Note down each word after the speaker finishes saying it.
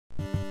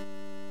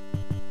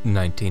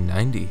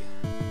1990,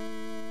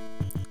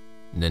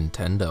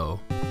 Nintendo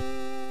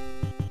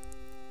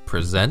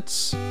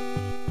presents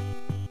a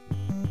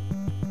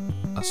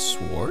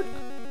sword?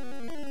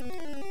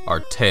 Our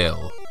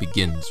tale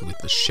begins with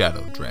the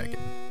Shadow Dragon,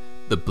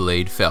 the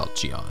Blade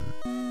Falchion,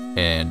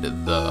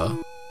 and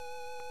the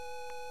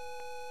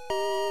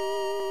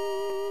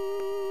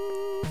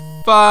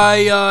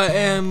Fire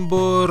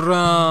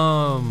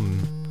Emblem.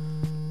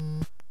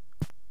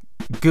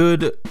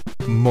 Good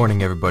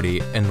morning,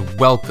 everybody, and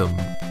welcome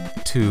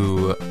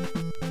to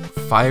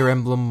Fire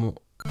Emblem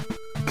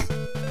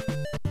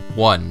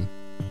 1.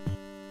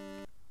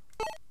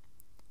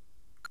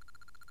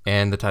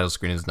 And the title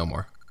screen is no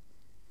more.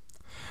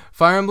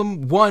 Fire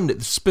Emblem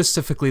 1,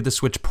 specifically the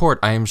Switch port.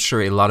 I am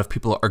sure a lot of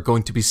people are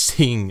going to be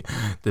seeing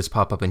this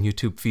pop up in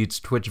YouTube feeds,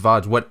 Twitch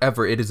VODs,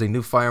 whatever. It is a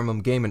new Fire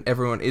Emblem game, and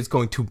everyone is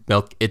going to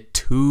milk it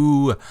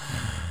to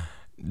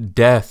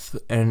death.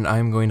 And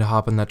I'm going to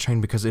hop on that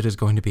train because it is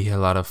going to be a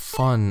lot of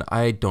fun.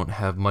 I don't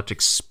have much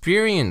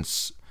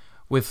experience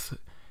with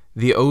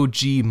the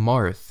OG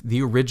Marth,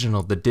 the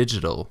original, the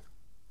digital.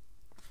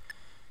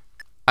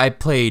 I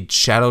played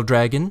Shadow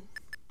Dragon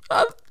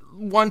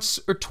once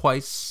or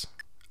twice.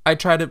 I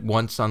tried it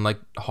once on like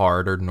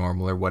hard or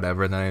normal or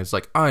whatever, and then I was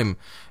like, I'm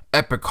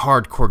epic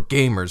hardcore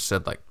gamer,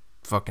 said like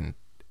fucking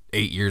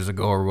 8 years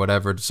ago or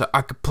whatever, so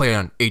I could play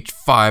on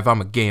H5,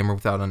 I'm a gamer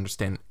without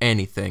understanding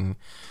anything.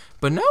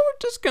 But now we're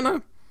just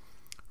gonna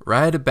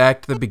ride it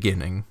back to the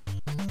beginning.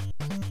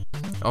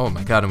 Oh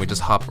my god, and we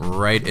just hop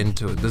right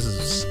into it. This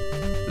is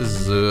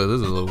a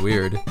little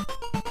weird.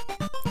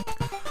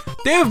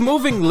 They have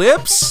moving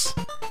lips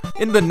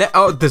in the net.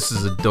 Oh, this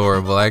is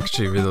adorable. I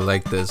actually really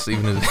like this.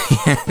 Even if he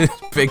has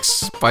big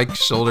spiked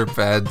shoulder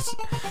pads.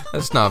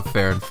 That's not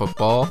fair in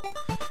football.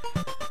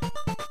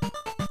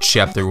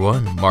 Chapter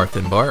 1, Marth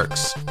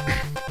embarks.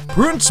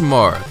 Prince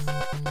Marth.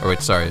 Oh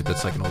wait, sorry,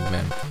 that's like an old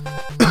man.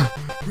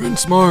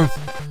 Prince Marth.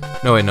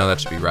 No wait, no,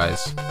 that should be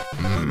Rise.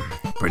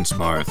 Prince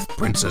Marth,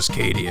 Princess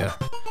Cadia,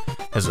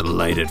 has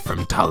alighted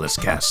from Talus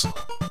Castle.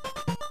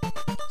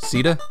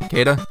 Sita?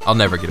 Kada? I'll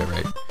never get it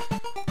right.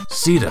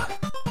 Sita,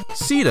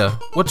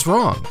 what's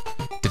wrong?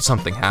 Did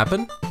something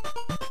happen?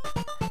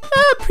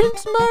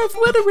 Prince Marth,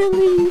 what a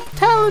relief!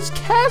 Talus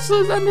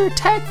Castle is under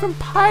attack from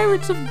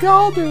pirates of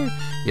Galder.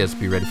 Yes,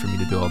 be ready for me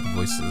to do all the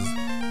voices.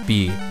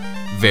 Be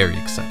very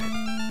excited.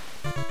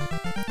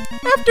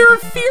 After a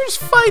fierce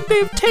fight,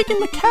 they've taken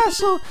the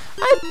castle.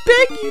 I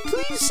beg you,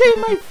 please save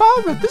my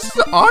father. This is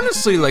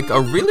honestly like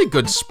a really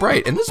good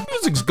sprite, and this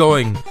music's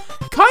going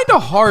kinda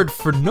hard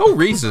for no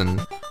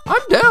reason.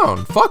 I'm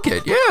down. Fuck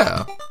it,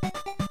 yeah.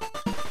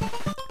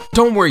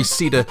 Don't worry,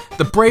 Sita.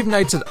 The brave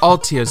knights at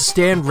Altia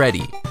stand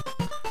ready.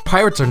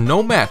 Pirates are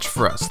no match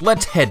for us.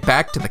 Let's head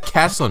back to the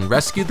castle and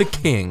rescue the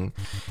king.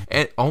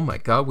 And oh my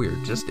god, we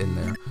were just in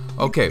there.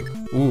 Okay.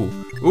 Ooh.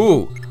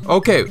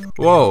 Okay.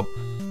 Whoa.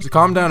 Just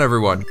calm down,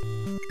 everyone.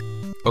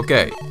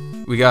 Okay.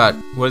 We got,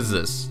 what is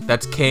this?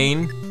 That's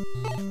Cain.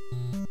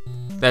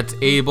 That's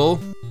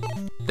Abel.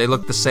 They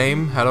look the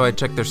same. How do I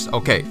check their?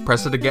 Okay.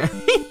 Press it again.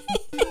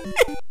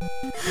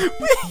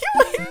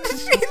 Why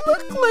does he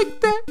look like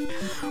that?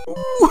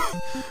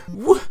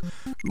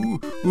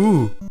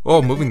 Ooh.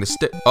 Oh, moving the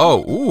stick.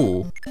 Oh,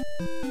 ooh.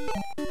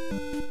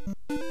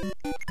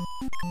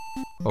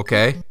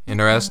 Okay,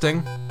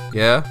 interesting.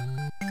 Yeah.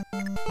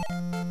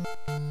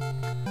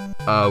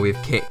 We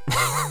have Kate.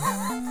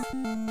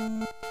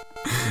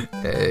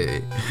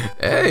 Hey,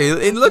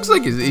 it looks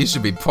like he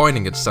should be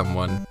pointing at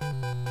someone.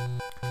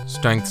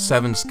 Strength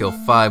 7, skill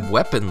 5,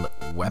 weapon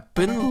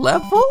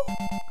level?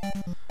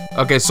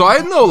 Okay, so I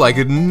know like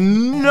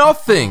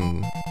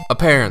nothing.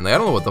 Apparently, I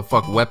don't know what the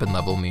fuck weapon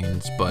level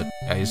means, but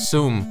I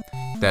assume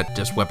that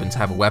just weapons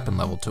have a weapon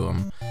level to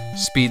them.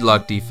 Speed,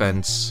 lock,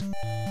 defense,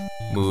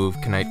 move.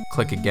 Can I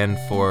click again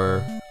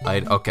for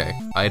okay,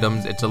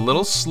 items? It's a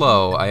little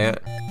slow.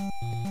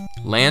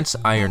 Lance,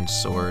 iron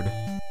sword,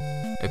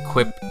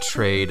 equip,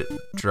 trade,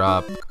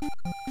 drop.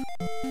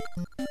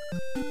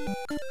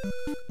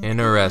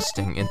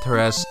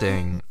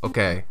 Interesting.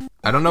 Okay,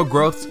 I don't know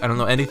growth. I don't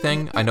know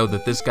anything. I know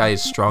that this guy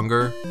is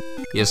stronger.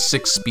 He has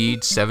 6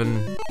 speed,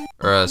 7.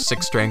 Or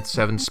 6 strength,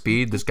 7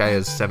 speed. This guy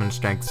has 7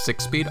 strength,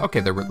 6 speed.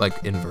 Okay, they're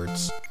like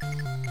inverts.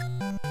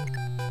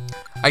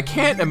 I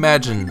can't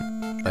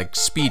imagine like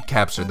speed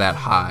caps are that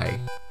high.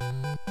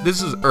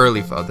 This is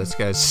early. Oh, this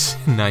guy's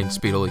 9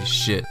 speed. Holy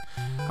shit.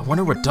 I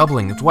wonder what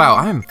doubling is. Wow,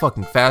 I'm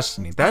fucking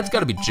fascinated. That's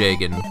gotta be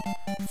Jagan.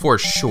 For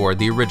sure.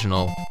 The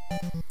original.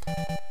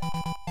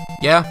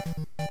 Yeah.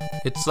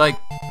 It's like,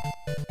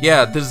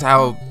 yeah, this is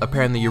how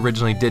apparently you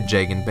originally did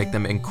Jagan. Make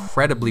them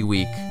incredibly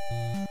weak.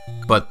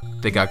 But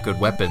they got good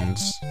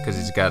weapons, because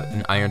he's got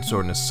an iron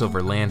sword and a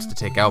silver lance to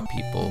take out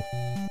people.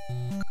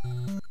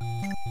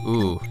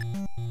 Ooh.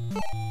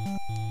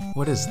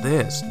 What is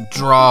this?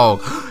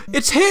 Draug.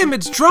 It's him!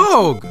 It's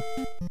Draug!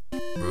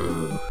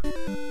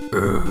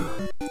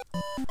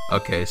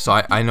 Okay,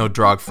 so I know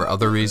Draug for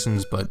other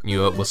reasons, but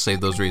we'll save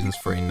those reasons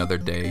for another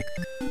day.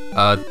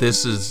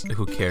 This is...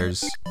 who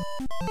cares?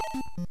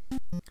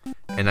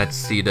 And that's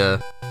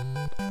Sita.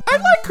 I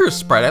like her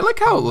sprite. I like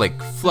how,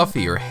 like,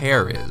 fluffy her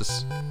hair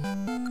is.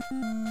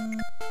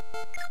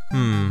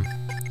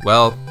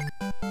 Well,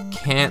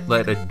 can't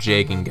let a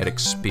Jagan get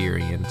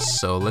experience,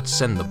 so let's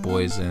send the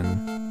boys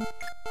in.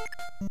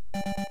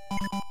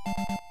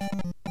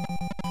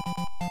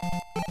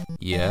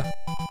 Yeah.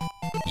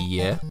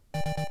 Yeah.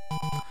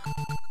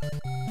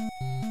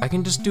 I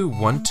can just do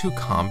 1-2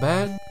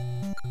 combat?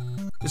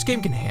 This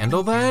game can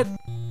handle that?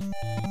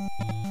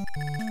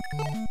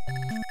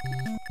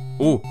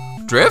 Ooh,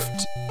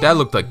 drift? That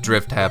looked like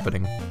drift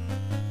happening.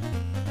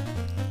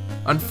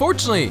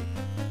 Unfortunately,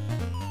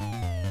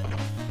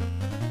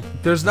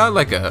 there's not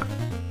like a...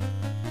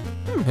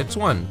 hits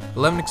 1.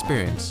 11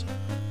 experience.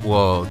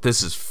 Whoa,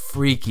 this is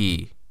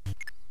freaky.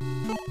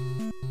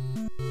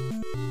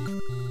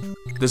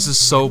 This is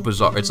so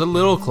bizarre. It's a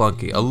little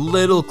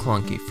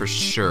clunky for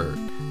sure.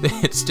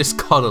 It's just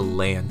called a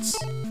lance.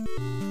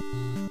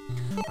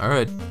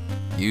 Alright,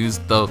 use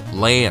the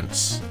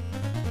lance.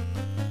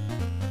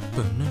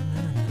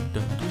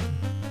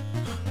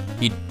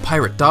 He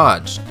pirate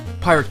dodged.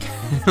 Pirate,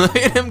 look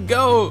at him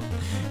go.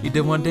 He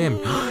did 1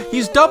 damage.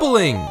 He's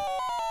doubling.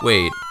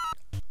 Wait.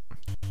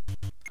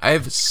 I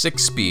have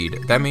 6 speed.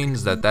 That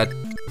means that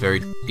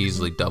very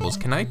easily doubles.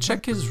 Can I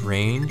check his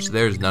range?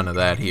 There's none of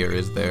that here,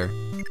 is there?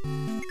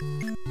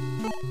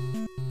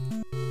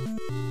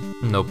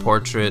 No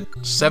portrait.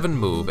 7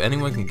 move.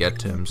 Anyone can get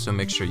to him, so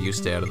make sure you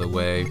stay out of the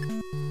way.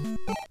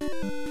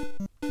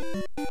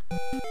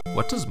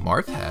 What does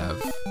Marth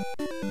have?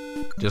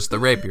 Just the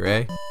rapier,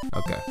 eh?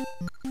 Okay.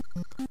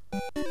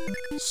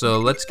 So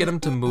let's get him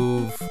to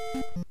move.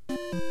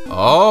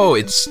 Oh,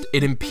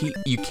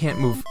 you can't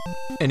move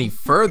any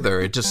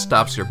further. It just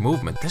stops your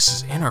movement. This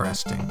is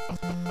interesting.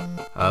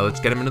 Let's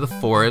get him into the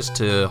forest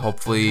to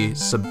hopefully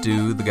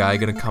subdue the guy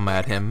gonna come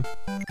at him.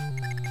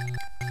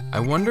 I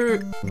wonder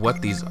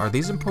what are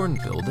these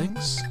important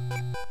buildings?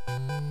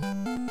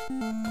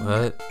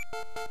 What?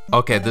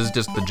 Okay, this is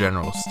just the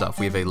general stuff.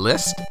 We have a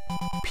list.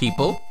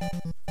 People.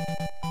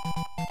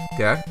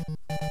 Okay.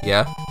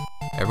 Yeah.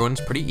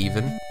 Everyone's pretty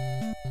even.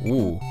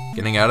 Ooh,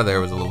 getting out of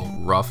there was a little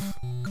rough.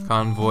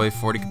 Convoy,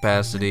 40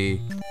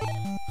 capacity.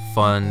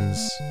 Funds,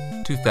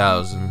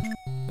 2,000.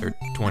 Or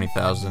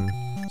 20,000.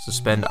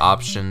 Suspend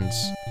options.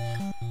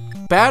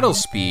 Battle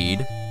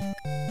speed.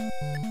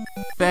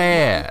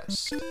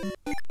 Fast.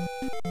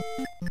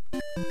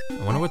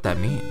 I wonder what that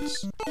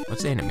means.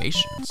 What's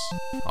animations?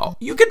 Oh,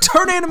 you can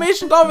turn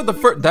animations off at the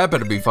first. That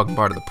better be fucking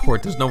part of the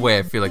port. There's no way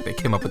I feel like they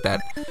came up with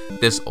that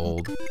this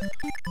old.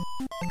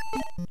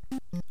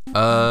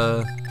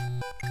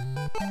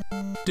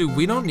 Dude,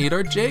 we don't need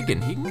our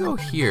Jagan. He can go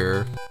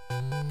here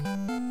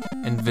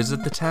and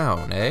visit the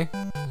town, eh?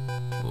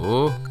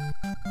 Oh.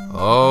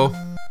 Oh.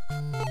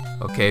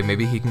 Okay,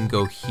 maybe he can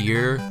go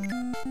here.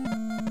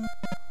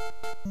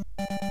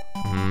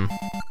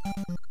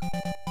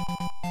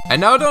 I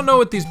now don't know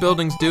what these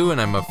buildings do,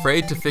 and I'm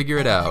afraid to figure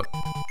it out.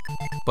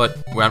 But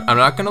I'm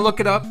not gonna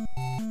look it up.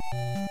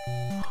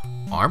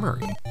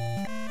 Armory.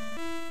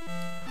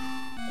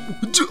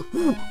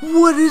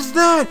 What is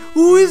that?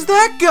 Who is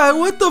that guy?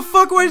 What the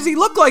fuck? Why does he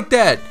look like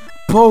that?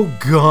 Bow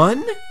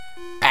gun?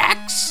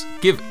 Axe?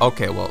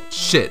 Okay, well,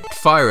 shit.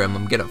 Fire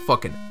Emblem, get a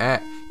fucking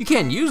axe. You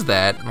can't use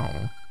that.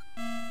 Oh.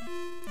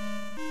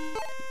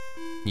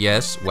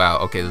 Yes, wow,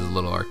 okay, this is a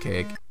little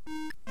archaic.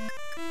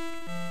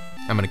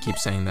 I'm gonna keep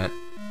saying that.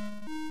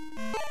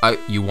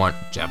 You want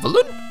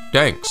javelin?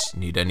 Thanks.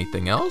 Need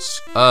anything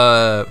else?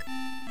 This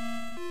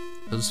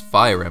is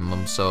Fire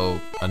Emblem,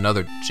 so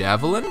another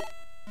javelin?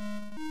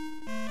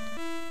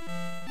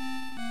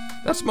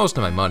 That's most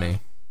of my money.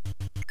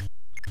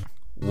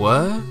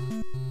 What?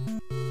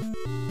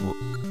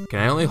 Can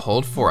I only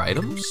hold 4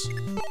 items?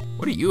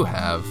 What do you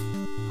have?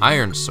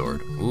 Iron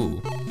sword.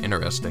 Ooh,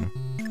 interesting.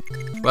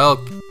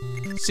 Well,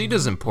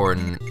 Sita's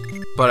important,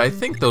 but I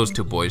think those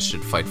 2 boys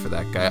should fight for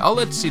that guy. I'll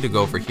let Sita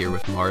go over here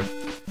with Marth.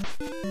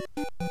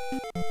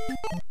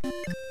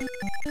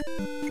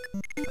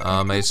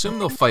 I assume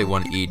they'll fight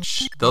 1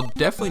 each. They'll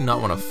definitely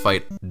not want to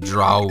fight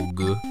Draug,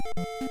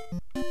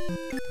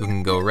 who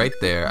can go right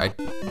there. I'm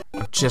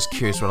just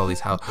curious what all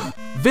these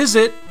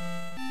Visit!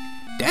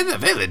 In the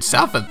village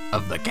south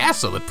of the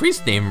castle, a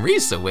priest named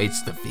Reese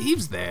awaits the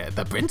thieves there,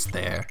 the prince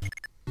there.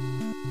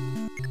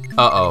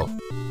 Uh-oh.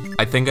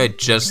 I think I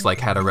just, like,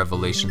 had a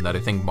revelation that I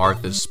think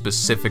Marth is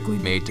specifically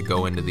made to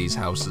go into these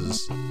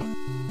houses.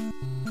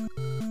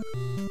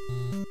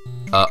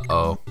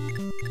 Uh-oh.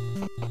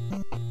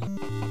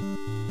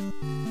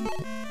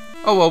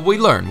 Oh, well, we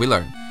learn.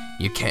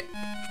 You can't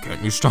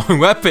use strong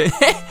weapon.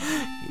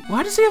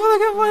 Why does he have like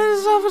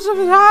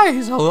a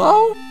eyes?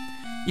 Hello?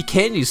 You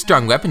can't use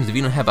strong weapons if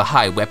you don't have a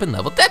high weapon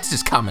level. That's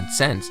just common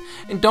sense.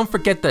 And don't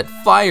forget that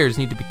fires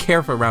need to be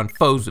careful around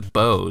foes with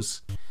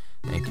bows.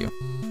 Thank you.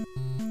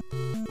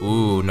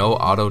 Ooh, no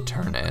auto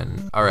turn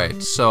in.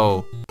 Alright,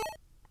 so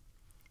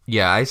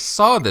yeah, I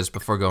saw this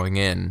before going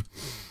in.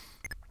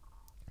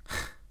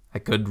 I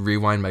could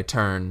rewind my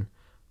turn,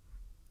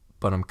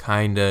 but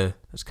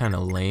it's kinda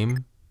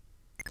lame.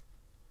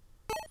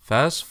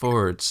 Fast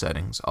forward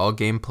settings, all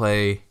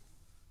gameplay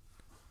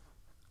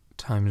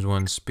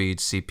 ×1 speed,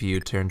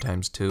 CPU turn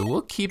 ×2.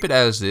 We'll keep it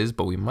as is,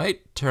 but we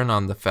might turn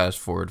on the fast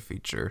forward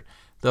feature.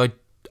 Though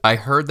I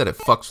heard that it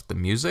fucks with the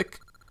music,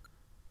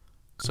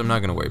 so I'm not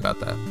gonna worry about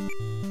that.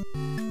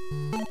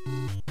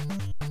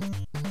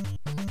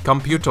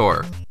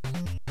 Computer.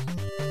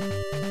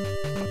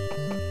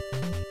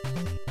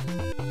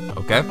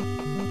 Okay.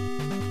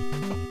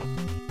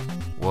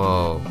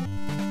 Whoa.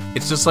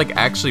 It's just like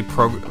actually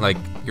like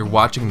you're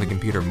watching the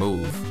computer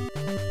move.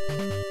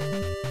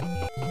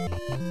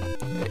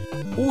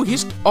 Ooh,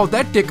 oh,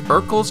 that Dick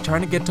Urkel's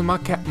trying to get to my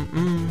cat.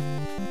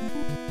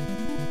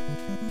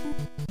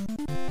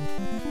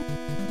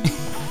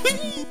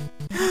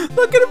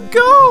 Look at him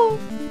go.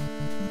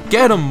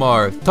 Get him,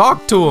 Marth.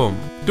 Talk to him.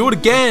 Do it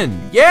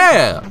again.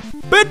 Yeah,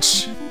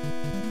 bitch.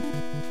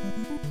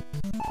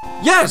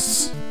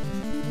 Yes.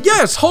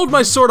 Yes, hold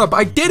my sword up.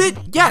 I did it.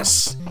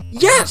 Yes.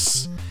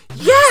 Yes.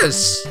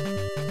 Yes.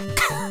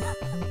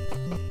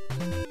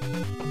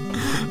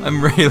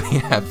 I'm really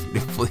happy to be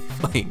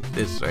playing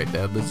this right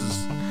now. This is...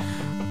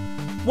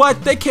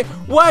 What? They can't...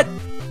 What?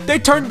 They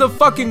turned the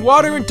fucking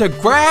water into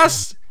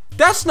grass?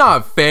 That's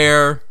not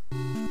fair.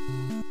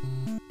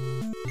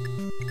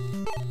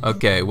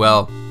 Okay,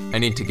 well, I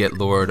need to get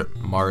Lord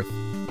Marth.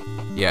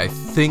 Yeah, I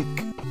think...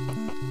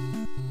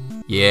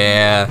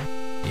 Yeah,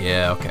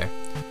 okay.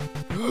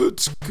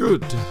 It's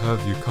good to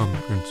have you come,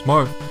 Prince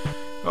Marth.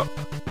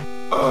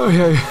 I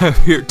have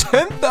here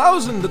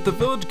 10,000 that the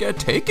village can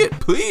take it,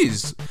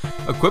 please.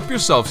 Equip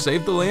yourself,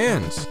 save the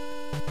lands.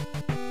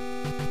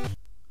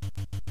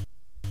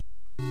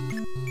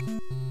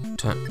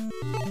 10.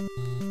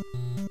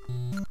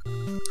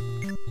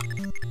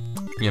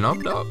 You know,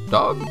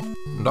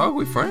 dog,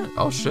 we friends.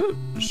 Oh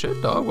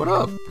shit, dog, what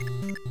up?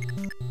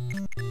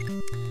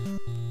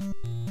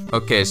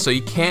 Okay, so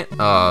you can't.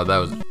 Oh, that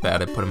was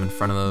bad. I put him in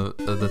front of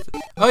the.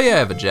 Oh yeah, I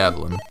have a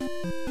javelin.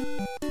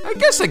 I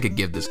guess I could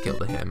give this kill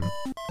to him.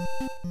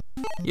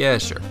 Yeah,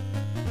 sure.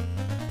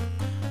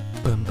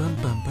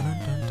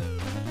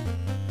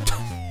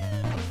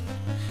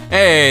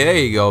 Hey, there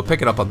you go.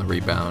 Pick it up on the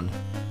rebound.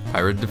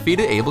 Pirate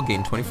defeated. Able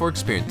gained 24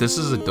 experience. This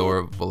is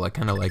adorable. I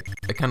kind of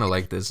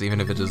like this, even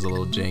if it is a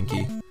little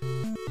janky.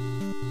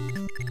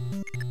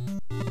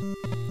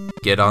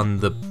 Get on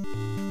the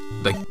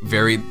like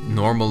very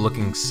normal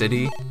looking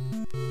city.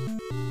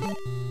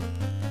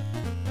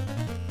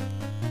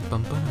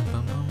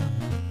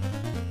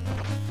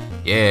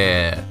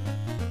 Yeah.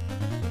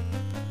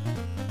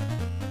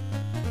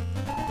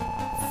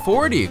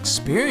 40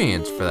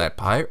 experience for that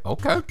pirate.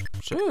 Okay,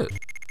 shit.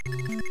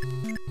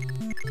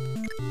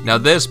 Now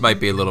this might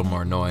be a little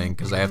more annoying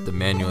because I have to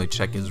manually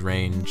check his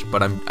range,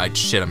 but I'm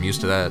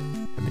used to that.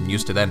 I've been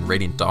used to that in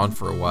Radiant Dawn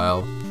for a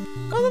while.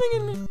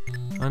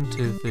 1,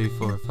 2, 3,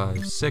 4,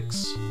 5,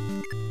 6.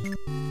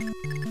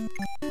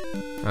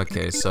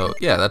 Okay, so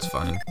yeah, that's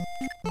fine.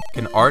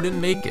 Can Arden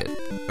make it?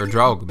 Or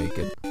Draug make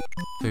it?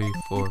 3,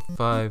 4,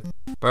 5.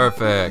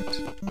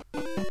 Perfect.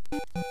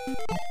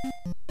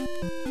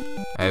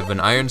 I have an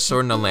iron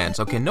sword and a lance.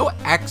 Okay, no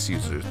axe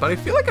users, but I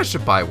feel like I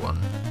should buy one.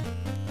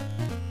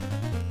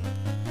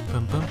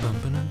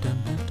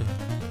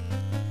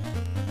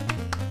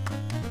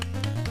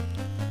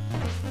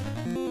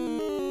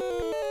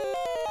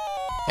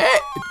 Hey,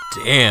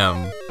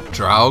 damn.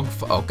 Draug,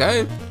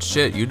 okay.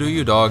 Shit, you do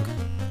you, dog.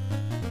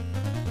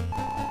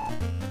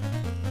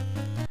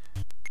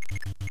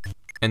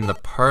 And the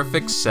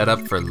perfect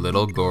setup for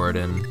little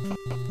Gordon.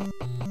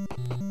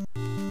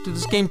 Dude,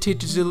 this game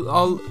teaches you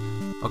all...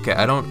 Okay,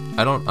 I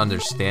don't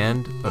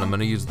understand, but I'm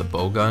gonna use the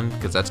bow gun,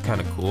 because that's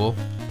kind of cool.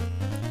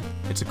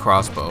 It's a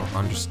crossbow,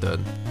 understood.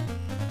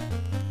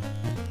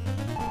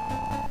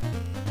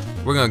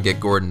 We're gonna get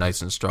Gordon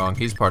nice and strong.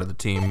 He's part of the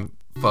team.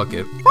 Fuck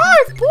it. 5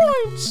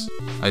 points!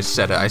 I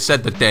said it. I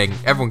said the thing.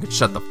 Everyone can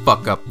shut the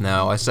fuck up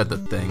now. I said the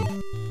thing.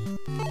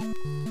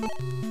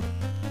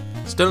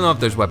 Still don't know if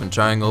there's weapon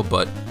triangle,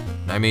 but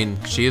I mean,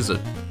 she is a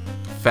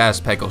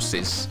fast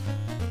Pegasus.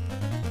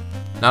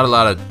 Not a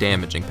lot of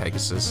damaging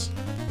Pegasus.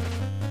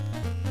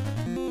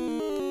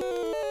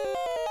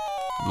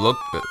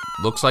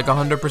 Looks like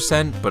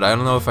 100%, but I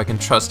don't know if I can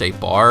trust a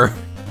bar.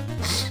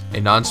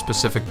 A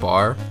non-specific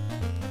bar.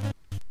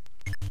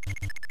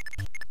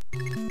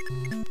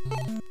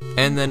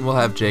 And then we'll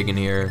have Jagan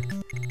here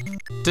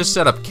to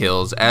set up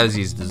kills as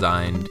he's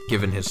designed,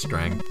 given his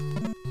strength.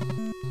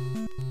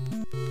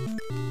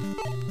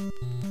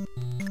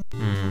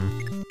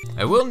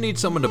 I will need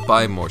someone to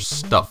buy more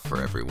stuff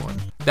for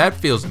everyone. That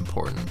feels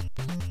important.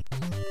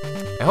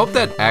 I hope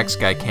that axe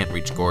guy can't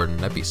reach Gordon.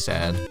 That'd be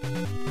sad.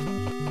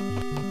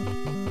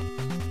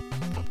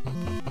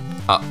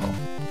 Uh-oh.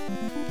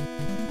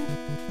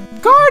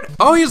 Guard!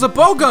 Oh, he has a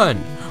bow gun!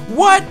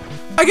 What?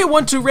 I get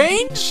 1-2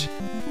 range?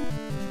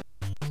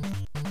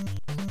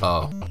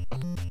 Oh.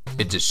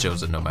 It just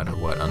shows it no matter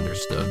what,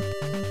 understood.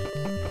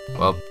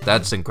 Well,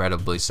 that's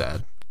incredibly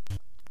sad.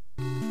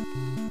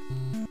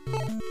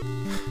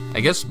 I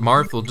guess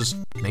Marth will just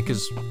make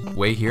his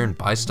way here and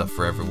buy stuff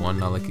for everyone,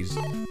 not like he's...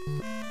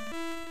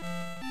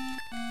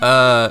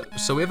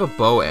 So we have a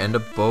bow and a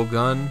bow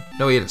gun.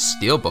 No, he had a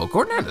steel bow.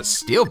 Gordon had a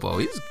steel bow.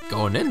 He's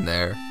going in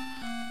there.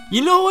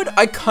 You know what?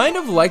 I kind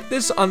of like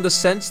this on the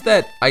sense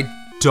that I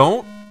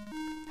don't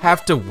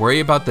have to worry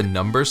about the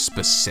numbers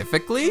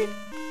specifically.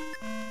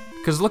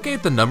 Because looking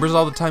at the numbers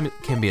all the time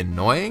can be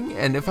annoying.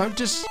 And if I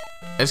just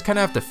kind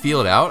of have to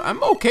feel it out,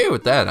 I'm okay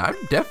with that. I'm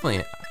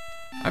definitely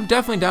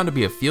down to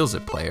be a feels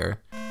it player.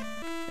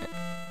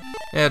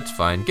 Yeah, it's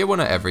fine. Get one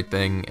of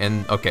everything.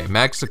 And okay,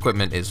 max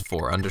equipment is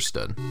 4.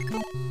 Understood.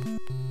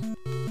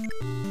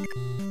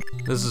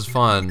 This is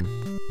fun.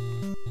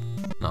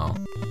 No.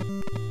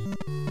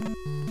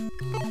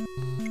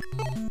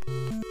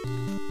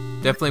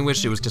 Definitely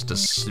wish it was just a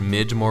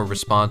smidge more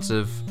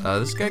responsive.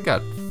 This guy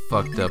got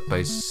fucked up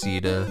by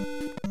Sita.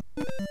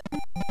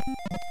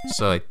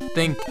 So I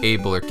think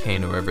Abel or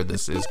Kane, whoever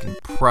this is, can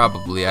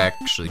probably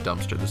actually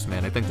dumpster this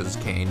man. I think this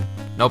is Kane.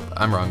 Nope,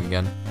 I'm wrong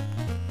again.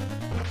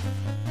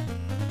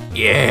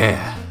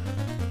 Yeah!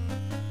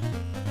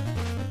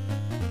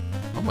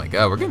 Oh my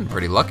god, we're getting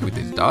pretty lucky with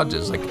these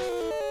dodges. Like,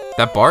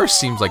 that bar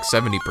seems like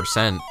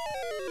 70%.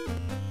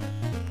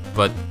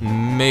 But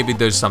maybe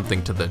there's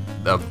something to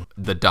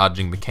the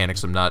dodging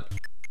mechanics I'm not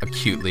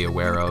acutely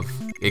aware of.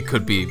 It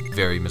could be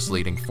very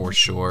misleading for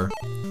sure.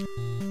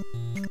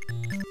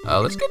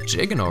 Let's get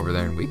jigging over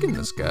there and weaken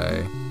this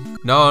guy.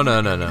 No.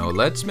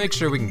 Let's make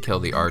sure we can kill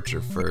the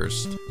archer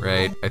first,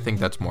 right? I think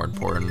that's more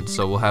important.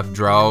 So we'll have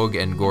Draug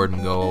and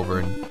Gordon go over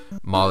and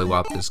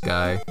mollywop this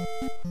guy.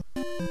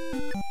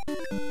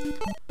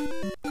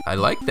 I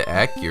like the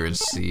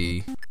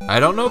accuracy. I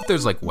don't know if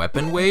there's like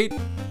weapon weight.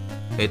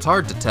 It's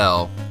hard to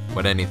tell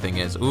what anything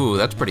is. Ooh,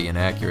 that's pretty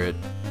inaccurate.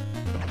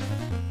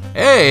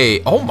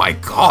 Hey, oh my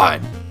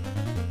god.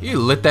 You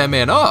lit that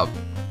man up.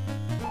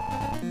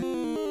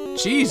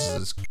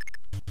 Jesus.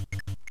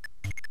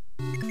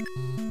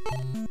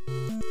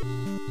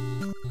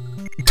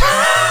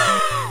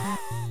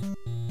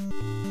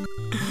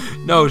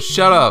 No,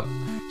 shut up.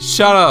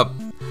 Shut up.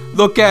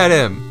 Look at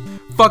him.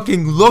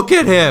 Fucking look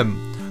at him.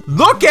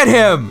 Look at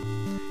him.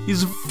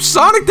 He's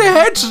Sonic the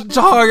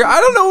Hedgehog. I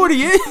don't know what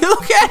he is.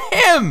 Look at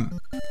him.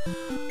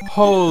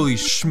 Holy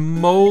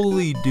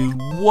schmoly,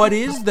 dude. What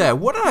is that?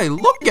 What did I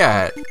look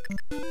at?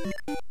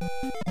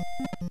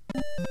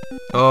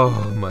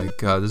 Oh my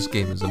god, this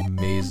game is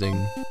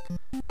amazing.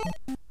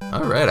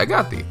 Alright, I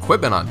got the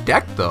equipment on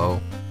deck though.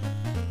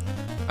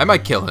 I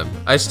might kill him.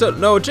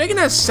 No, Jagan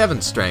has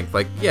 7 strength.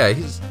 Like, yeah,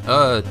 he's,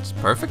 it's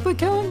perfectly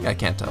killing? I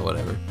can't tell,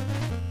 whatever.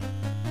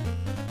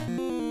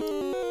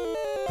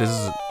 This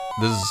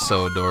is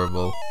so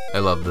adorable. I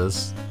love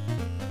this.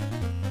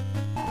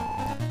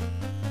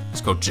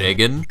 Let's go,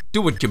 Jagan.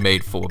 Do what you're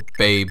made for,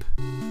 babe.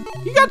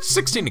 You got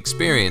 16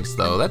 experience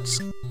though. That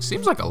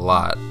seems like a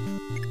lot.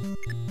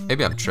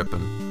 Maybe I'm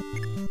tripping.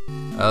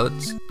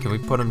 Can we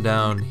put him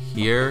down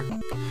here?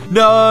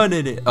 No.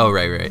 Oh,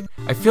 right.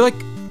 I feel like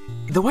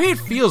the way it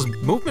feels,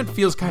 movement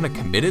feels kind of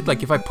committed.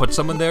 Like if I put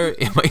someone there,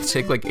 it might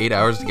take like 8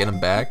 hours to get him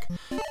back.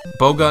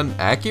 Bowgun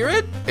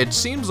accurate? It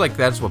seems like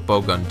that's what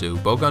bowgun do.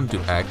 Bowgun do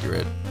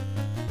accurate.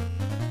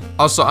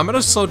 Also, I'm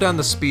gonna slow down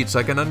the speed so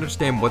I can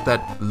understand what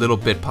that little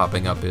bit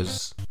popping up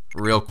is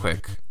real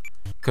quick.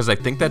 Cause I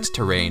think that's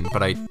terrain,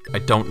 but I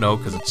don't know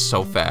cause it's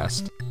so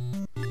fast.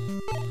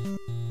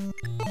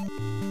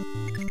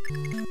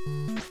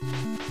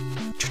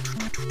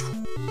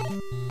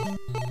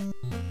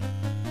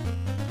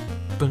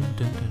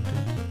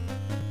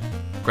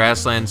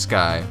 Grassland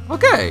sky.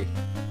 Okay.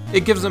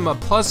 It gives him a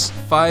plus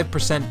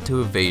 5%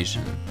 to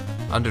evasion.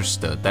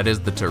 Understood. That is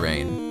the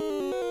terrain.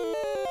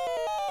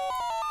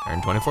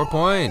 Earn 24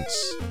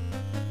 points.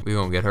 We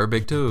gonna get her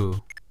big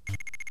too.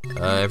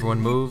 Everyone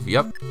move.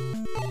 Yep.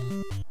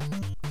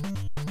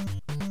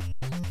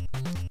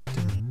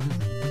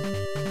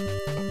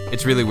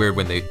 It's really weird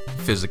when they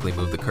physically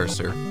move the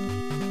cursor.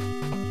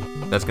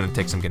 That's gonna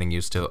take some getting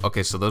used to.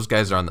 Okay, so those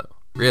guys are on the...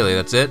 Really,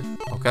 that's it?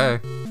 Okay.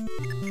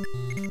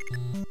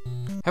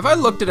 Have I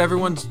looked at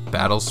everyone's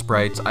battle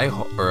sprites?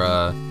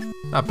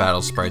 Not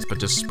battle sprites, but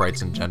just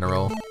sprites in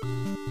general.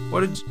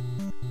 What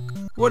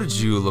did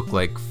you look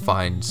like,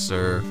 fine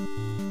sir?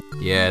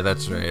 Yeah,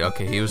 that's right.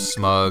 Okay, he was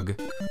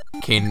smug.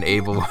 Kane and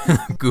Abel were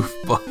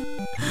goofball.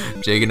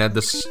 Jagan had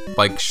the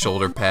spike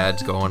shoulder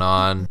pads going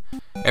on.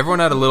 Everyone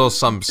had a little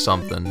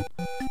something.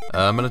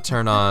 I'm gonna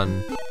turn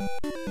on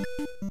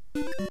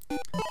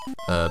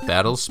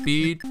battle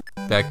speed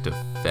back to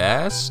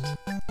fast,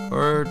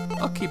 or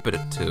I'll keep it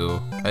at 2.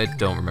 I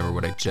don't remember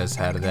what I just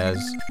had it as.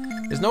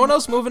 Is no one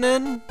else moving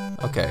in?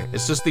 Okay,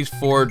 it's just these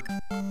four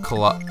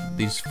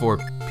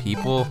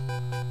people.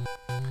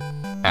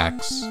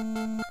 X.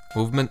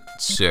 Movement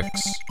 6.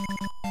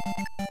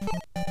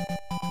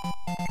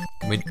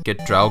 Can we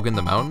get Draug in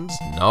the mountains?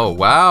 No.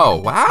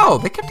 Wow.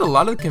 They kept a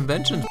lot of the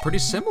conventions pretty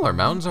similar.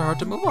 Mountains are hard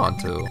to move on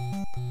to.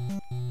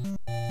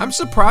 I'm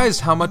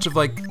surprised how much of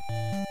like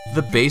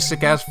the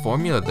basic ass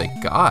formula they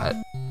got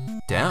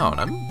down.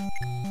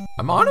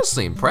 I'm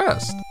honestly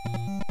impressed.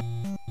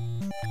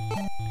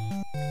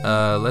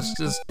 Let's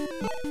just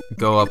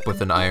go up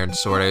with an iron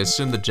sword. I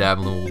assume the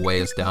javelin will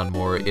weigh us down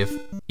more if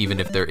even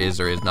if there is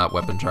or is not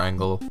weapon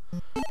triangle.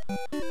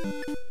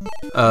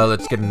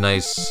 Let's get a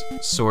nice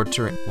sword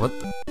terrain. What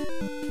the?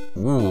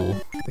 Ooh,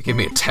 they gave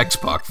me a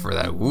text box for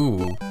that.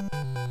 Ooh.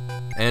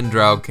 And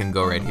Drow can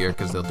go right here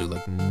because they'll do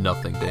like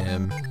nothing to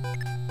him.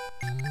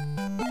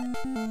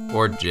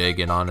 Or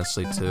Jagan,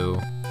 honestly, too.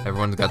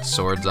 Everyone's got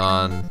swords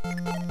on.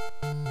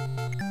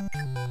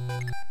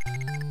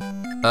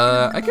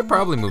 I could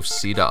probably move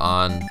Sita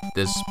on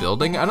this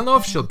building. I don't know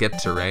if she'll get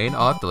terrain.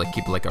 I'll have to like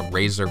keep like a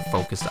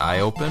razor-focused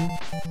eye open.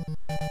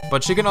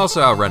 But she can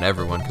also outrun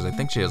everyone because I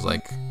think she has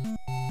like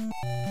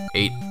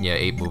 8. Yeah,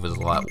 8 move is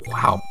a lot.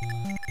 Wow.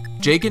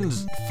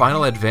 Jagan's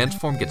final advanced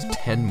form gets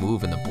 10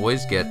 move and the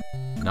boys get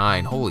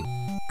 9. Holy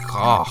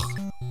god.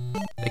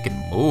 They can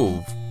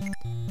move.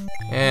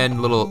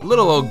 And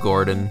little old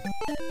Gordon.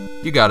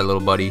 You got it,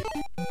 little buddy.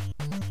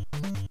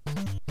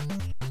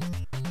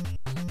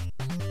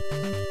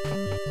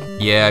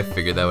 Yeah, I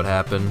figured that would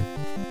happen.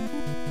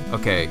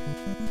 Okay.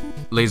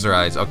 Laser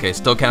eyes. Okay,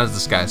 still count as the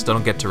sky. Still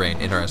don't get terrain.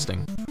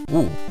 Interesting.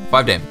 Ooh,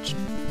 5 damage.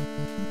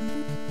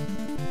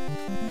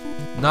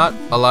 Not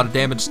a lot of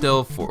damage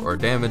still for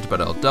damage, but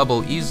I'll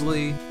double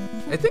easily.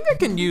 I think I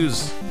can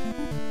use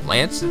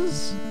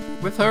lances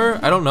with her.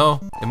 I don't know.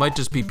 It might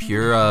just be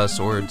pure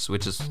swords,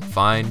 which is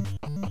fine.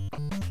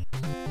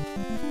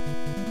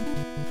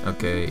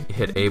 Okay,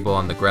 hit Abel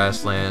on the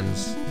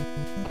grasslands.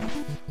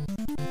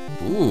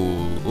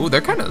 Ooh,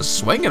 they're kind of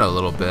swinging a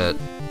little bit.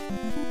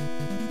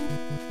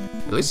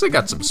 At least they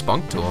got some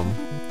spunk to them.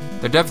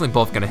 They're definitely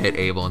both gonna hit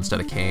Abel instead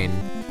of Kane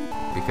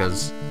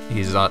because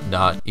he's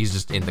he's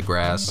just in the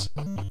grass.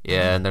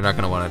 Yeah, and they're not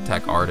gonna want to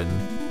attack Arden.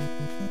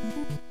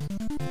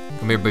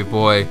 Come here, big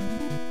boy.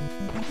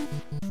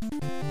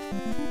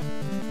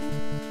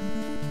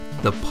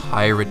 The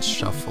pirate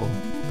shuffle.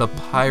 The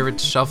pirate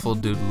shuffle,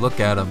 dude. Look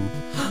at him.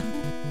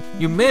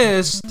 You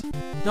missed.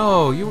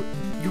 No, you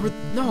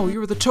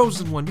were the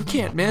chosen one. You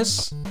can't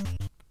miss.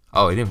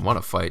 Oh, he didn't want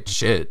to fight.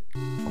 Shit.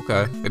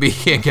 Okay. Maybe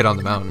he can't get on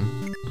the mountain.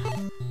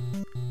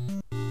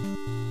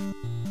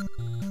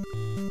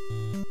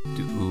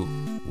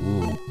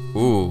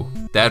 Ooh.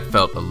 That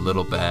felt a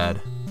little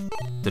bad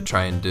to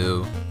try and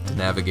do, to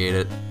navigate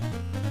it.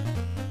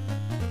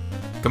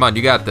 Come on,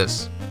 you got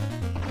this.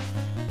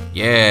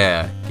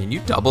 Yeah. Can you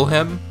double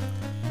him?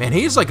 Man,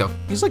 he's like a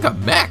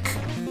mech.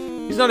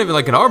 He's not even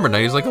like an armor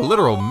knight, he's like a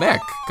literal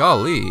mech.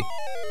 Golly.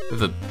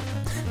 With a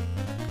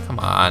come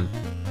on.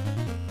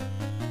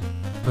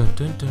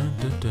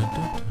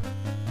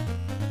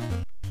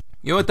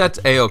 You know what, that's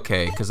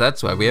A-okay, because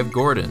that's why we have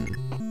Gordon.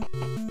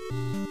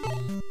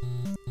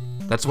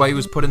 That's why he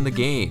was put in the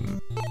game.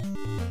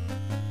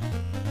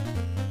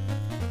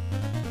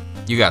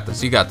 You got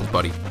this,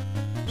 buddy.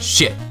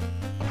 Shit.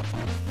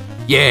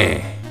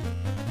 Yeah.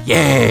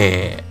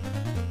 Yeah.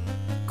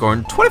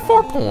 Gordon,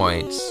 24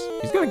 points.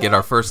 He's gonna get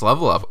our first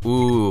level up.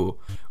 Ooh.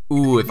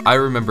 Ooh, if I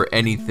remember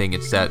anything,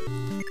 it's that,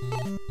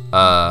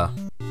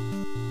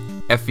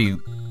 Effie,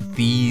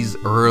 these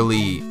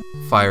early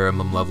Fire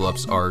Emblem level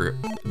ups are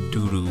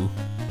doo-doo.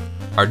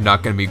 Are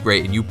not gonna be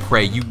great, and you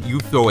pray, you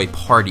throw a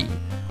party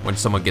when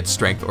someone gets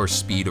strength or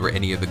speed or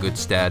any of the good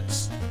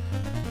stats.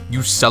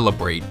 You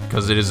celebrate,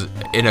 because it is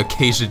an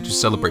occasion to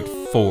celebrate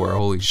for.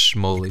 Holy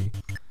schmoly.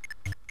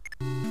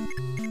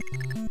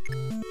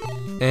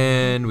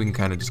 And we can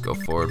kind of just go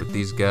forward with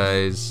these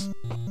guys.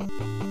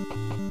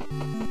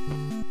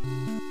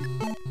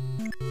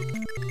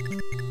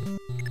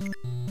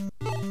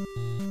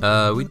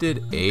 We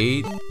did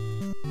 8.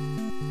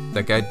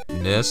 That guy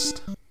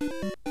missed.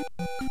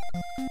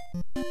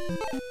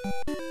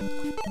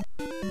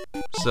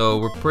 So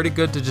we're pretty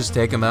good to just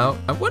take him out.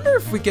 I wonder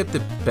if we get the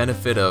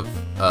benefit of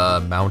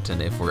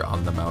mountain if we're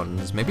on the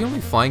mountains. Maybe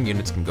only flying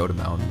units can go to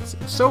mountains.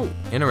 It's so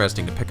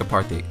interesting to pick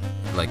apart the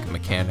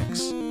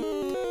mechanics.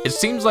 It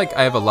seems like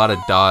I have a lot of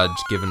dodge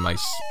given my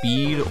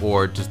speed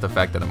or just the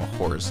fact that I'm a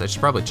horse. I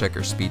should probably check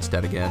her speed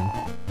stat again.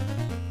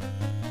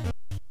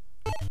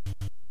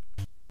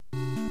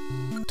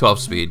 12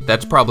 speed.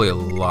 That's probably a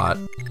lot.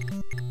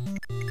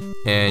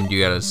 And you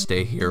gotta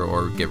stay here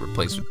or get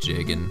replaced with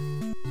Jagan.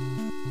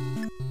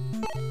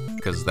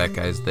 Because that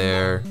guy's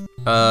there.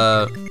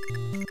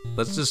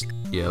 Let's just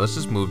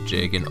move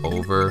Jagan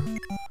over.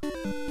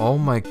 Oh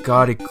my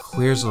god, it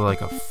clears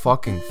like a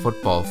fucking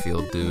football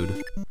field,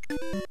 dude.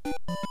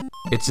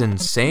 It's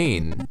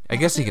insane. I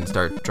guess he can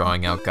start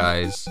drawing out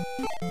guys.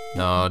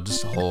 No,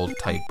 just hold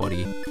tight,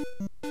 buddy.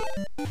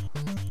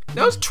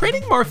 Now, is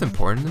training Marth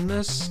important in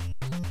this?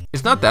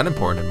 It's not that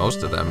important in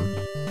most of them.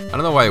 I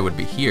don't know why it would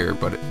be here,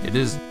 but it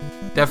is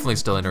definitely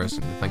still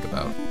interesting to think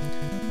about.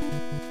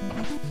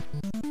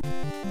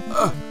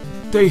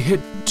 They hit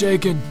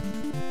Jagan.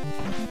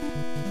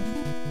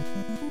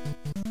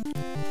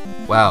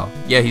 Wow.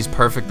 Yeah, he's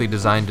perfectly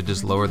designed to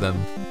just lower them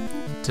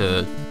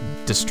to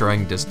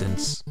destroying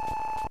distance.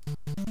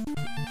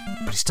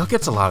 But he still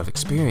gets a lot of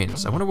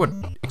experience. I wonder what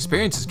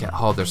experiences get.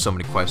 Oh, there's so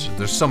many questions.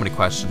 There's so many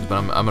questions, but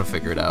I'm gonna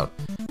figure it out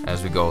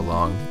as we go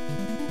along.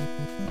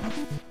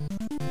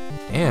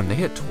 Damn, they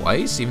hit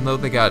twice, even though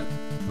they got,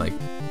 like,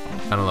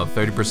 I don't know,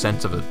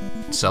 30% of a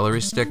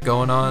celery stick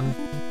going on.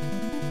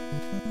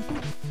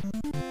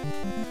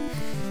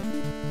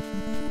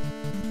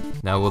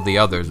 Now will the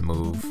others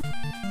move?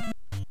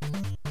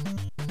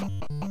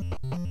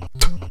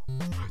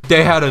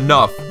 They had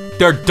enough.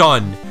 They're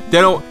done. They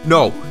don't,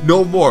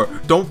 no more.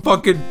 Don't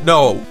fucking,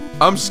 no.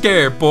 I'm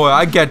scared, boy.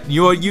 I get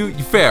you,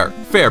 fair.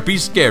 Be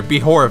scared, be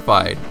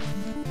horrified.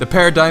 The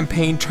paradigm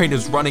pain train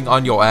is running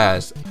on your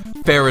ass.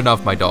 Fair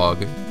enough, my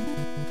dog.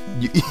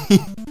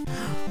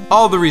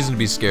 All the reason to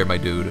be scared, my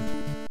dude.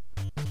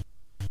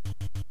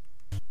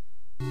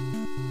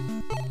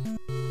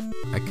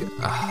 I can,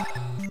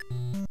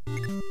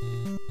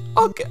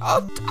 okay,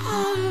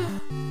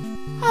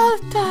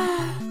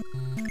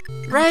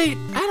 right?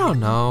 I don't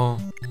know.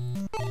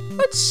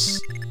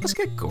 Let's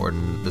get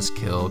Gordon this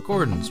kill.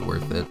 Gordon's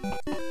worth it.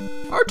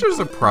 Archers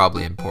are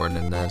probably important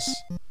in this.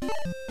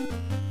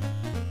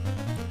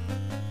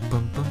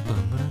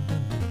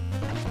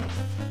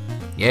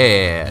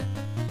 Yeah.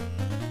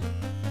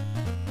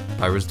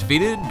 Pyrus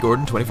defeated.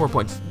 Gordon 24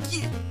 points.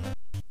 Yeah.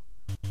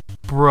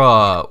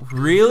 Bruh,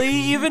 really?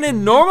 Even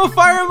in normal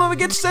Fire Emblem it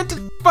gets sent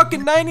to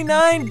fucking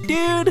 99,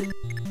 dude?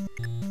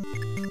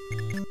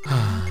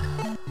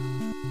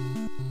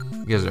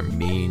 You guys are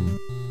mean.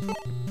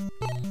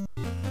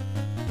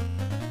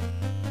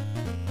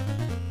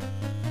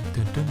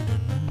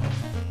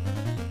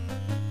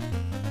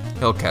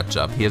 He'll catch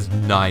up. He has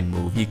 9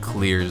 move. He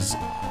clears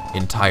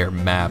entire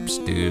maps,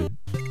 dude.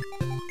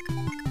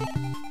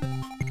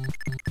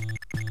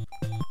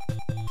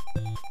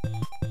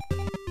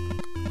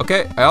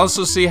 Okay, I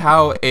also see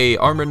how a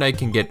Armored Knight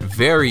can get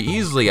very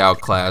easily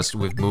outclassed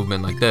with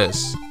movement like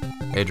this.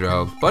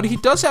 Pedro, but he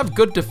does have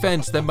good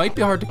defense that might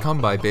be hard to come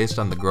by based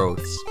on the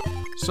growths.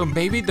 So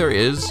maybe there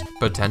is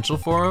potential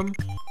for him?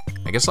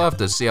 I guess I'll have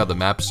to see how the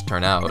maps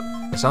turn out.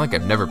 I sound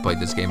like I've never played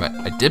this game.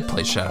 I did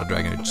play Shadow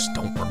Dragon, I just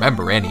don't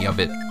remember any of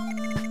it.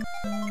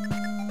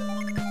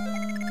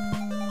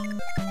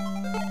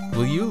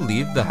 Will you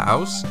leave the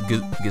house?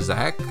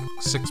 Gazak?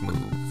 6 move.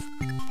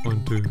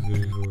 1, 2,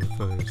 3,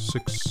 4, 5,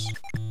 6.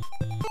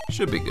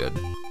 Should be good.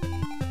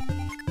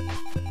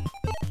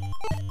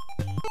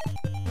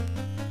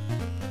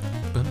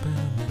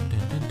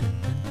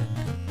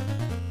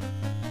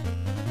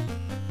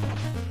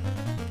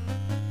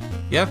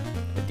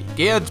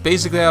 Yeah, it's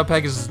basically how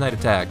Pegasus Knight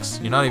attacks.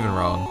 You're not even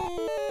wrong.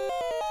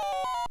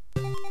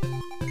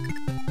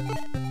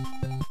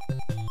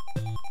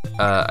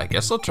 I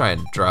guess I'll try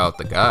and draw out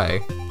the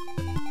guy.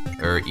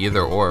 Or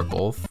either or,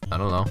 both. I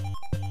don't know.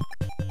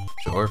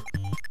 Sure.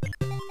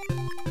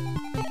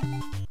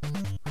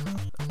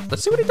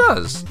 Let's see what he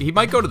does. He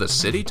might go to the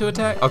city to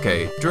attack.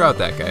 Okay, draw out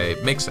that guy.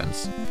 Makes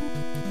sense.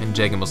 And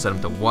Jagan will set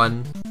him to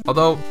 1.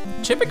 Although,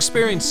 chip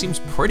experience seems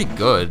pretty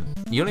good.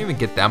 You don't even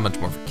get that much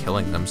more for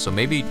killing them, so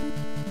maybe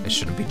I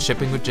shouldn't be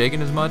chipping with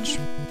Jagan as much.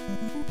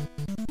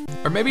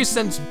 Or maybe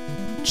since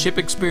chip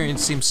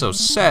experience seems so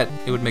set,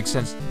 it would make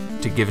sense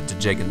to give it to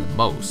Jagan the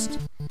most.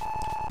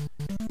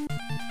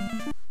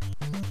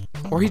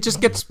 Or he just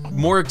gets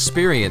more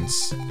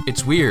experience.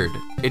 It's weird.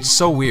 It's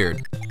so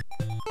weird.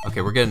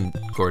 Okay, we're getting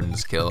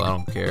Gordon's kill. I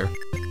don't care.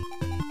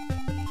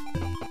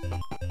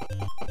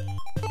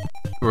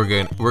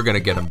 We're gonna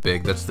get him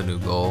big. That's the new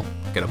goal.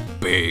 Get him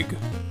big.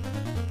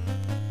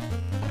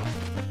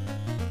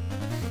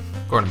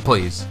 Gordon,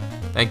 please.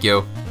 Thank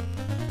you.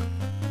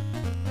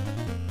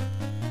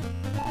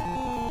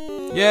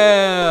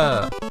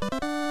 Yeah!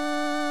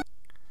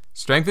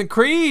 Strength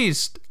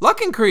increased!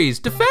 Luck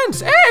increased! Defense!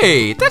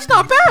 Hey! That's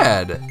not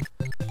bad!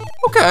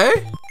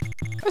 Okay.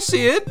 I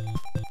see it.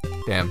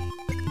 Damn.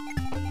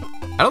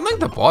 I don't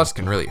think the boss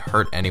can really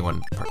hurt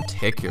anyone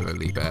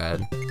particularly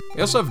bad.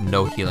 We also have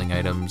no healing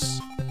items.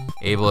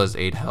 Abel has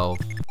 8 health.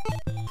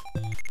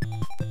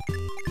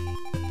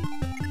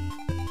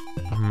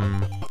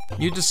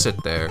 You just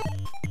sit there.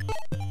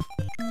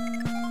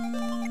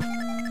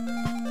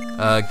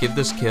 Give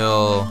this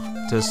kill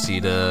to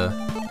Sita,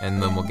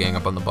 and then we'll gang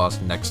up on the boss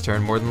next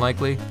turn, more than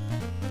likely.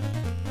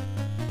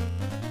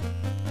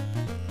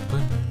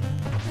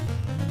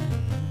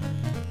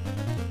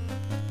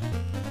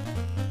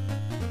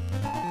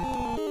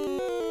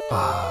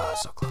 Ah,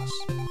 so close.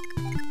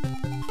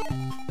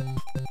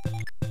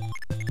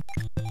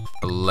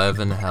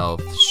 11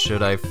 health.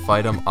 Should I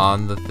fight him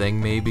on the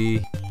thing,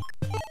 maybe?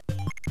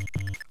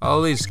 I'll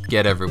at least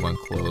get everyone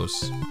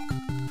close.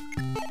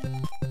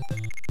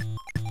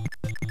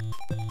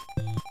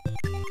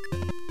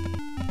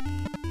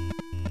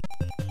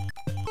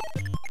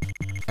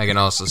 I can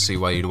also see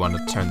why you'd want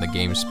to turn the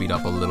game speed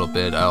up a little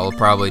bit. I'll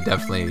probably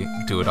definitely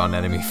do it on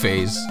enemy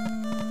phase,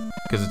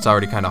 because it's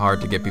already kind of hard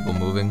to get people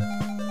moving.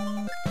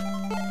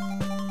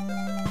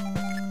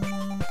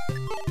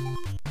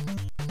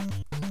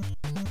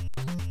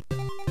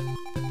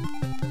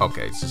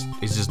 Okay,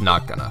 he's just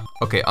not gonna.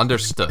 Okay,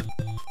 understood.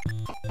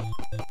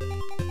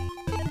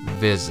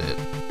 Visit.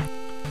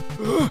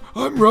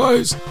 I'm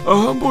Rise, a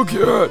humble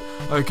cat.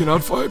 I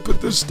cannot fight, but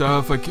the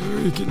staff I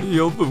carry can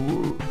heal the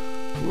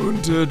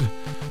wounded.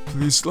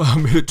 Please allow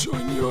me to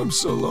join you. I'm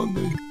so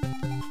lonely.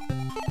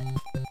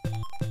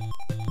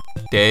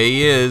 There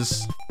he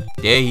is.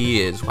 There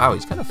he is. Wow,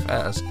 he's kind of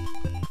fast.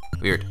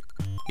 Weird.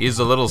 He's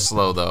a little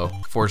slow though,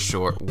 for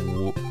sure.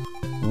 Woo.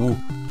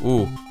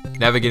 Ooh,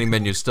 navigating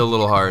menu still a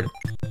little hard.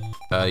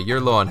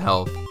 You're low on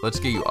health. Let's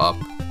get you up.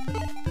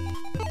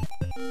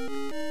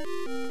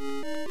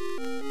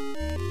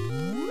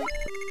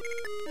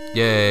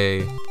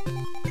 Yay.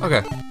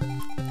 Okay.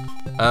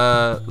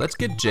 Let's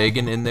get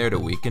Jagan in there to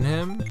weaken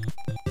him.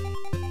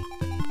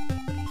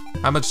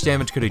 How much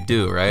damage could he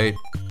do, right?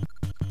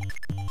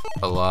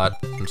 A lot.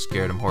 I'm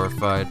scared, I'm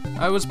horrified.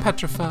 I was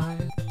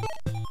petrified.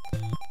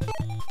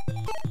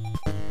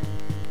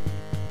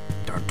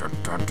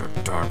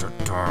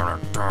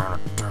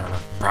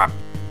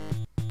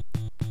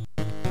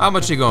 How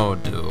much he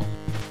gonna do?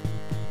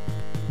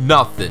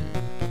 Nothing.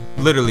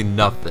 Literally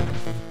nothing.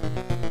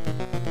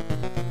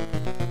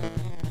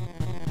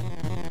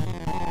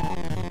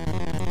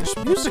 This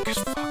music is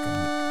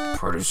fucking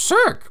pretty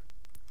sick.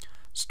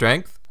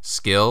 Strength,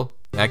 skill,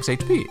 max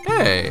HP.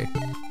 Hey!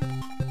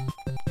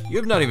 You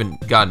have not even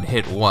gotten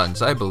hit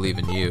once. I believe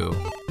in you.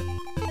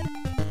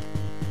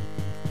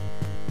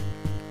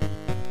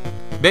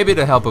 Maybe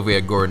it'd help if we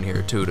had Gordon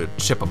here too to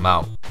chip him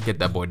out. Get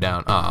that boy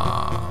down.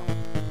 Ah.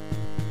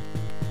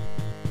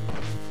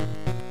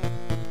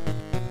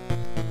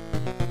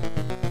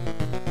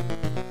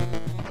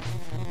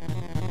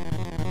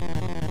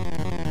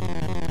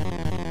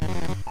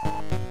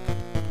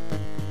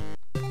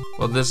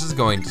 Well, this is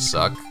going to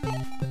suck.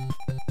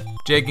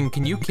 Jagan,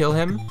 can you kill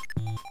him?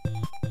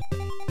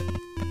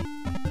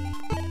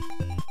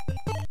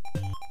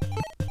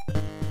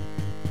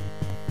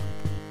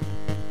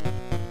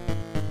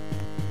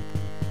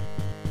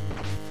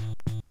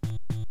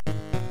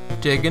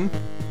 Jagan,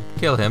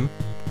 kill him.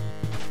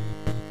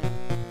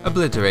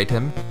 Obliterate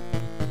him.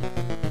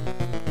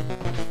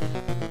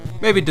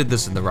 Maybe did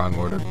this in the wrong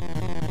order,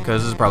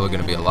 because this is probably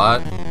going to be a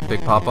lot.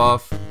 Big pop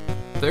off.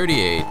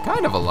 38,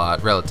 kind of a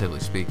lot, relatively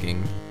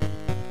speaking.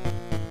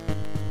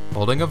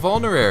 Holding a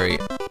vulnerary.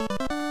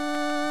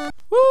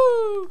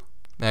 Woo!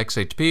 Max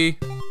HP,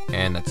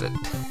 and that's it.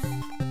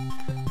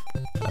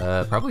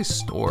 Probably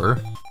store.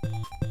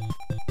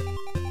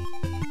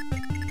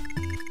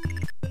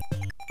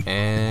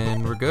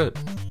 And we're good.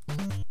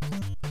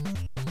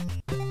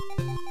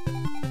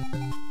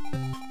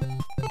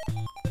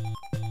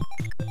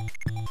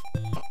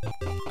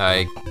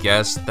 I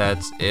guess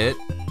that's it.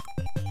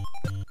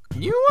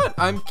 You know what?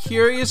 I'm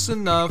curious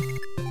enough.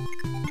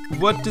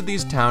 What do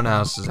these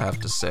townhouses have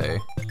to say?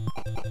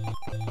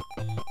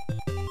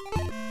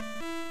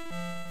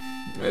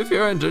 If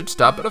you're injured,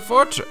 stop at a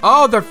fortress.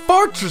 Oh, they're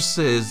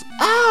fortresses!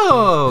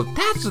 Oh,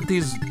 that's what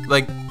these,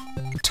 like,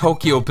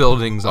 Tokyo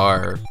buildings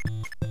are.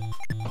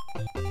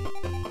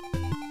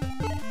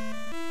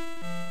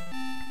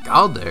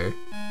 Galder,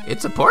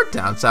 it's a port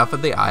town south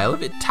of the Isle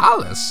of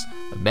Italis.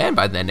 A man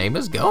by the name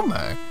of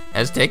Gomer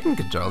has taken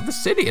control of the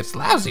city. It's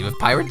lousy with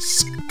pirate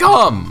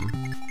scum.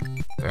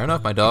 Fair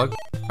enough, my dog.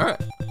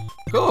 Alright,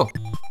 cool.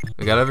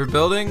 We got every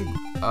building.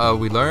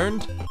 We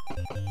learned.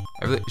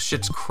 Everything,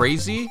 shit's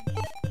crazy.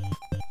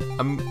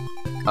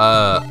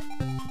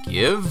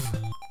 Give?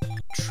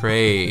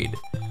 Trade.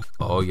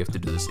 Oh, you have to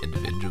do this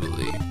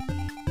individually.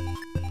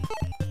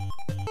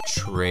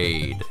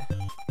 Trade.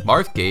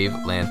 Marth gave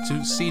land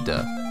to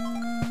Sita.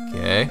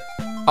 Okay.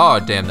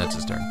 Oh, damn, that's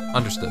his turn.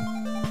 Understood.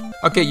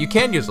 Okay, you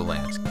can use a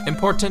lance.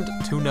 Important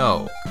to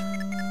know.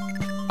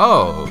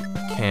 Oh,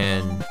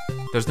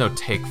 there's no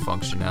take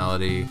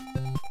functionality.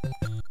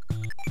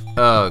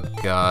 Oh,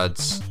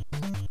 gods.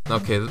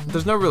 Okay,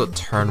 there's no real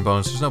turn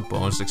bonus. There's no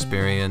bonus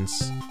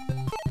experience.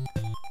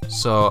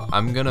 So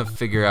I'm gonna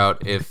figure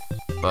out if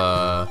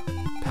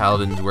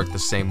paladins work the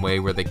same way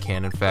where they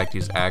can in fact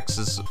use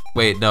axes.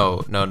 Wait,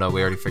 no,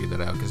 we already figured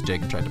that out because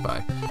Jagan tried to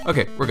buy.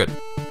 Okay, we're good.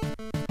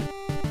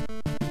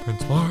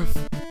 Prince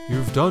Marth,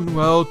 you've done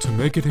well to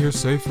make it here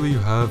safely. You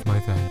have my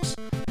thanks.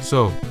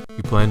 So,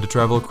 you plan to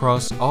travel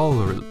across all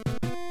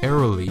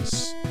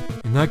Erelis.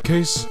 In that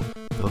case,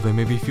 though they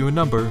may be few in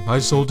number, my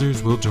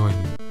soldiers will join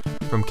you.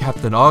 From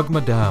Captain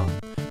Ogma down,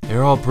 they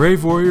are all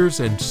brave warriors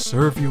and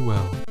serve you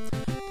well.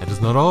 That is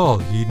not all,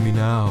 heed me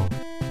now.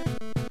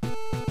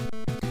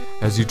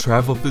 As you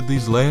travel through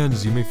these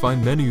lands, you may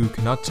find many who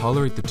cannot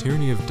tolerate the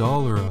tyranny of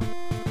Dalera.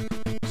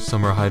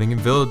 Some are hiding in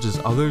villages,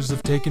 others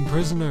have taken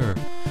prisoner,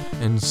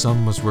 and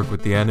some must work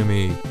with the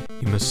enemy.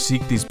 You must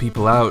seek these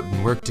people out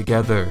and work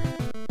together.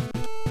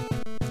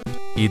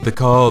 Heed the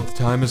call, the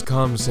time has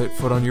come, set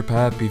foot on your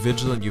path, be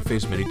vigilant, you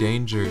face many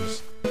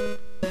dangers.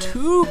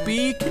 To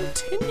be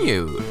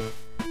continued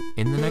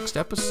in the next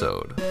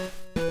episode.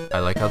 I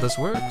like how this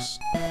works.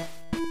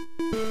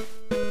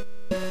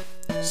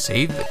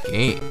 Save the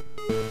game.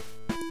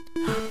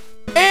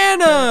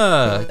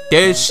 Anna!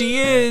 There she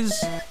is!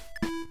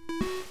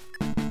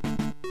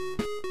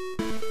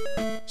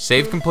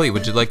 Save complete.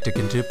 Would you like to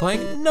continue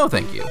playing? No,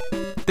 thank you.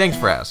 Thanks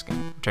for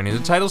asking. Returning to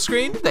the title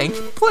screen. Thanks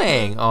for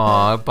playing.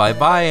 Aw,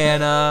 bye-bye,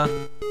 Anna.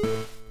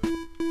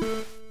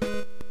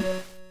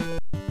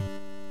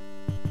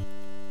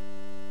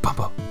 Bum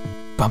bum.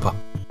 Bum.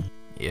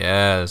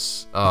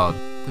 Yes. Oh,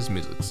 this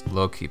music's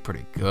low-key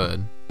pretty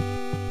good.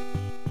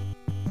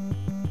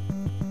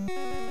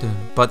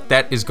 But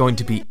that is going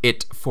to be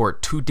it for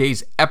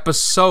today's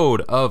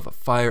episode of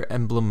Fire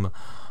Emblem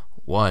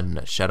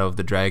 1, Shadow of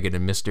the Dragon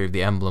and Mystery of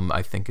the Emblem,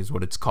 I think is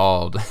what it's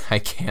called. I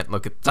can't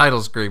look at the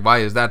title screen. Why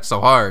is that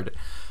so hard?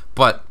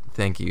 But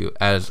thank you,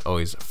 as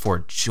always,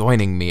 for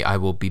joining me. I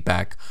will be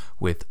back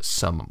with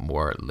some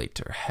more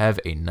later. Have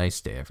a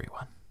nice day,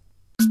 everyone.